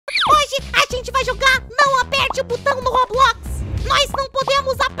gente vai jogar Não Aperte o Botão no Roblox. Nós não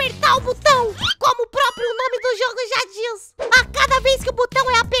podemos apertar o botão, como o próprio nome do jogo já diz. A cada vez que o botão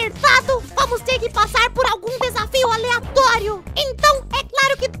é apertado, vamos ter que passar por algum desafio aleatório. Então, é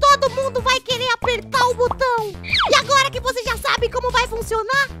claro que todo mundo vai querer apertar o botão. E agora que você já sabe como vai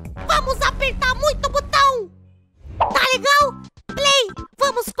funcionar, vamos apertar muito o botão. Tá legal? Play!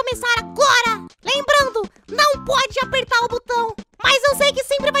 Vamos começar agora! Lembrando, não pode apertar o botão, mas eu sei que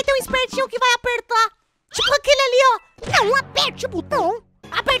sempre vai ter um espertinho que vai apertar. Tipo aquele ali, ó. Não aperte o botão.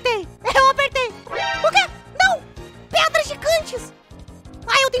 Apertei. Eu apertei. O quê? Não! Pedras gigantes.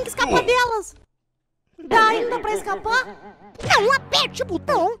 Ai, eu tenho que escapar delas. Dá ainda pra escapar? Não aperte o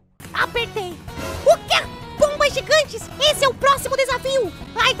botão. Apertei. O quê? Bombas gigantes. Esse é o próximo desafio.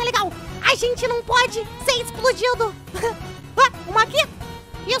 Ai, tá legal. A gente não pode ser explodido. Uma aqui.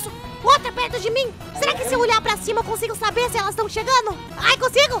 Isso. Outra perto de mim. Será que se eu olhar pra cima eu consigo saber se elas estão chegando? Ai,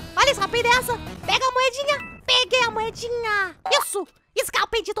 consigo. Olha, escapei dessa. Pega a moedinha. Peguei a moedinha. Isso.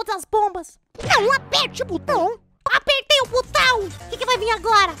 Escapei de todas as bombas. Não aperte o botão. Apertei o botão. O que vai vir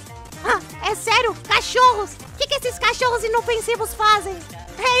agora? Ah, é sério? Cachorros. O que esses cachorros inofensivos fazem?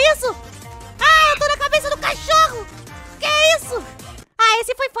 É isso? Ah, eu tô na cabeça do cachorro. Que é isso? Ah,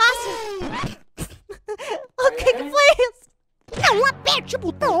 esse foi fácil. O que foi isso? Não aperte o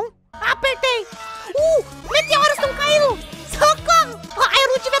botão. Apertei. Meteoros estão caindo. Socorro. Ai, eu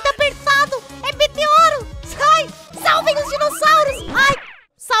não devia ter apertado. É meteoro. Sai. Salvem os dinossauros. Ai,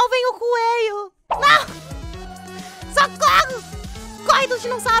 salvem o coelho. Não. Socorro. Corre dos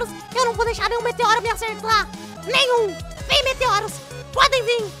dinossauros. Eu não vou deixar nenhum meteoro me acertar. Nenhum. Vem, meteoros. Podem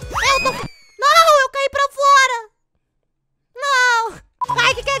vir. Eu tô... Não, eu caí pra fora. Não.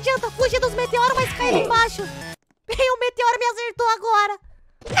 Ai, que adianta? Fugir dos meteoros, mas cair embaixo. E o meteoro me acertou agora.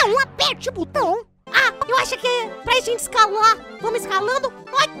 Não aperte o botão. Ah, eu acho que é pra gente escalar. Vamos escalando.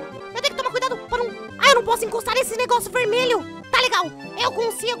 Ai, eu tenho que tomar cuidado pra não... Ah, eu não posso encostar nesse negócio vermelho. Tá legal, eu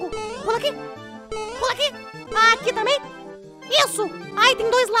consigo. Pula aqui. Pula aqui. Ah, aqui também. Isso. Ai, tem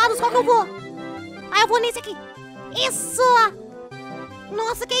dois lados, qual que eu vou? Ah, eu vou nesse aqui. Isso.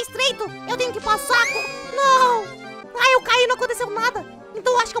 Nossa, que estreito. Eu tenho que passar com... Não. Ah, eu caí e não aconteceu nada.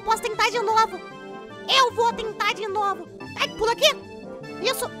 Então eu acho que eu posso tentar de novo. Eu vou tentar de novo. Ai, pula aqui.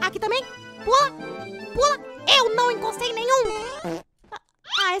 Isso, aqui também. Pula, pula. Eu não encostei nenhum.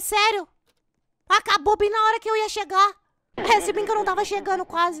 Ah, é sério? Acabou bem na hora que eu ia chegar. Se bem que eu não tava chegando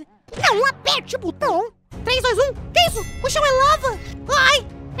quase. Não aperte o botão. 3, 2, 1. Que isso? O chão é lava. Ai,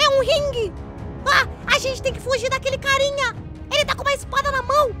 é um ringue. Ah, a gente tem que fugir daquele carinha. Ele tá com uma espada na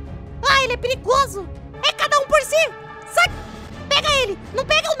mão. Ah, ele é perigoso. É cada um por si. Sai. Pega ele. Não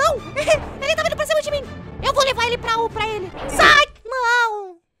pega eu não. Ele tá vindo pra cima de mim. Eu vou levar ele pra ele. Sai.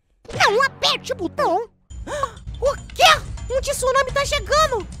 Não. Não aperte o botão. O quê? Um tsunami tá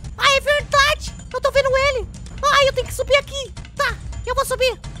chegando. Ah, é verdade. Eu tô vendo ele. Ai, eu tenho que subir aqui. Tá, eu vou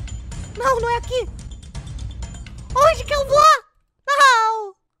subir. Não, não é aqui. Onde que eu vou? Não.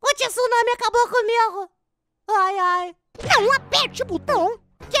 O tsunami acabou comigo. Ai, ai. Não aperte o botão.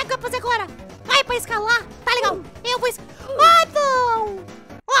 O que é que eu vou fazer agora? Vai pra escalar. Tá legal. Eu vou... Ai, não.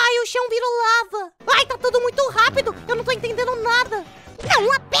 Ai, o chão virou lava. Ai, tá tudo muito rápido. Eu não tô entendendo nada.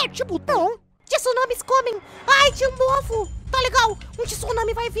 Não aperte o botão. Tsunamis comem. Ai, de novo. Tá legal. Um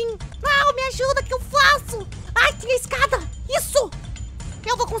tsunami vai vir. Não, me ajuda, que eu faço? Ai, tem a escada. Isso.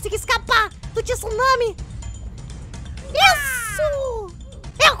 Eu vou conseguir escapar do tsunami. Isso.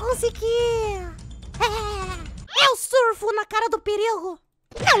 Eu consegui. Eu surfo na cara do perigo.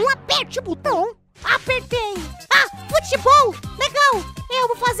 Não aperte o botão. Apertei. Ah, futebol. Legal. Eu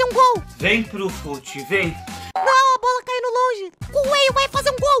vou fazer um gol. Vem pro fute, vem. Não, a bola caindo longe. O Coelho vai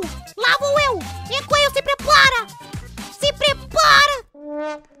fazer um gol. Lá vou eu. E Coelho, se prepara. Se prepara.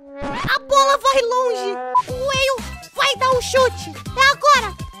 A bola vai longe. O Coelho vai dar um chute. É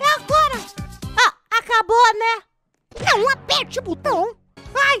agora. É agora. Ah, acabou, né? Não aperte o botão.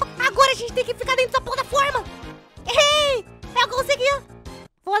 Ai, agora a gente tem que ficar dentro da plataforma. Ei, eu consegui.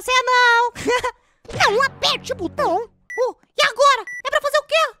 Você não. Não aperte o botão. E agora? É pra fazer o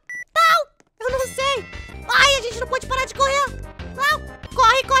quê? Não, eu não sei. Ai, a gente não pode parar de correr. Não,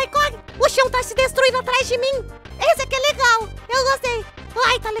 corre, corre, corre. O chão tá se destruindo atrás de mim. Esse aqui é legal, eu gostei.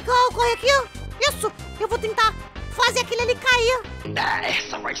 Ai, tá legal, corre aqui. Isso, eu vou tentar fazer aquele ali cair.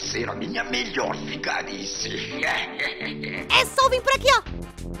 Essa vai ser a minha melhor vigarice. É só vir por aqui, ó.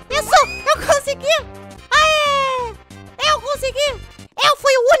 Isso, eu consegui. Aê, eu consegui. Eu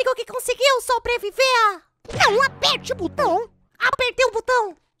fui o único que conseguiu sobreviver. Não aperte o botão. Apertei o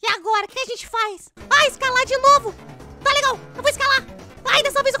botão. E agora, o que a gente faz? Ah, escalar de novo. Tá legal, eu vou escalar. Ai,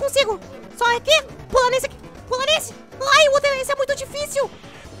 dessa vez eu consigo. Só aqui, pula nesse aqui, pula nesse. Ai, o outro, esse é muito difícil.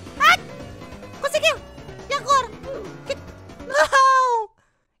 Ai,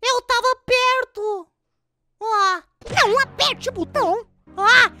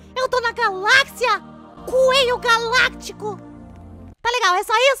 legal, é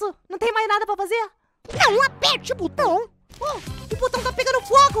só isso? Não tem mais nada pra fazer? Não aperte o botão. O botão tá pegando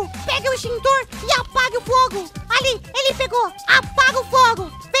fogo. Pegue o extintor e apague o fogo. Ali, ele pegou. Apaga o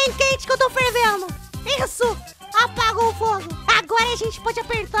fogo. Bem quente que eu tô fervendo. Isso, apagou o fogo. Agora a gente pode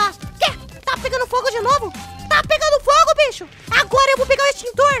apertar. Quê? Tá pegando fogo de novo? Tá pegando fogo, bicho. Agora eu vou pegar o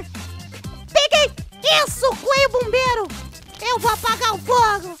extintor. Peguei. Isso, coelho bombeiro. Eu vou apagar o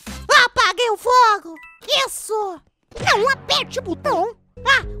fogo. Apaguei o fogo. Isso. Não aperte o botão.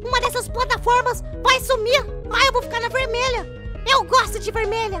 Uma dessas plataformas vai sumir. Eu vou ficar na vermelha. Eu gosto de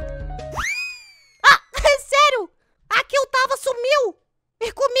vermelha. Sério? A que eu tava sumiu.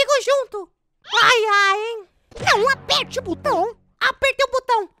 E comigo junto. Ai, hein? Não aperte o botão. Apertei o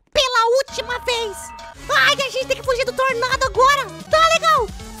botão pela última vez. A gente tem que fugir do tornado agora. Tá legal.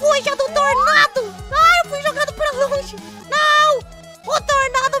 Fuja do tornado. Eu fui jogado pra longe. Não. O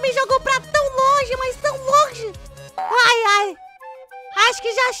tornado me jogou pra tão longe, mas tão longe. Ai. Acho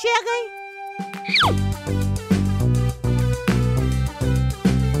que já chega, hein?